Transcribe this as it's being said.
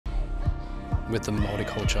With the Māori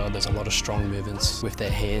culture, there's a lot of strong movements with their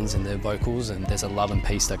hands and their vocals, and there's a love and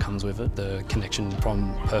peace that comes with it. The connection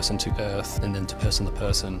from person to earth and then to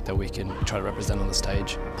person that we can try to represent on the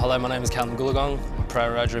stage. Hello, my name is Kallum Goolagong. I'm a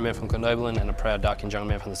proud Wurundjeri man from Ngunnawal and a proud Dark and Young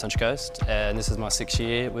man from the Central Coast, and this is my 6th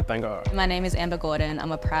year with Bangarra. My name is Amber Gordon.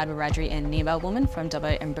 I'm a proud Wurundjeri and Ngunnawal woman from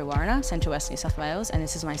Dubbo and Brewarrina, Central West New South Wales, and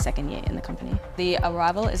this is my 2nd year in the company. The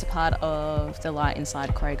arrival is a part of the Light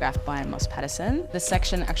Inside choreographed by Moss Patterson. The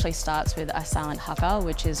section actually starts with a silent haka,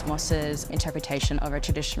 which is Moss's interpretation of a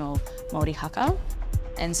traditional Māori haka.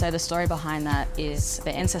 And so the story behind that is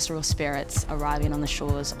the ancestral spirits arriving on the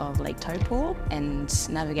shores of Lake Taupo and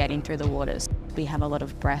navigating through the waters. We have a lot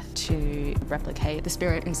of breath to replicate the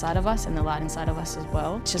spirit inside of us and the light inside of us as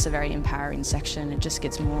well. It's just a very empowering section. It just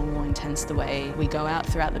gets more and more intense the way we go out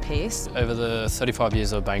throughout the piece. Over the 35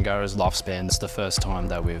 years of Bangarra's lifespan, it's the first time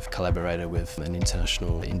that we've collaborated with an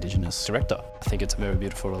international Indigenous director. I think it's a very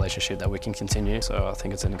beautiful relationship that we can continue, so I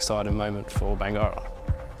think it's an exciting moment for Bangarra.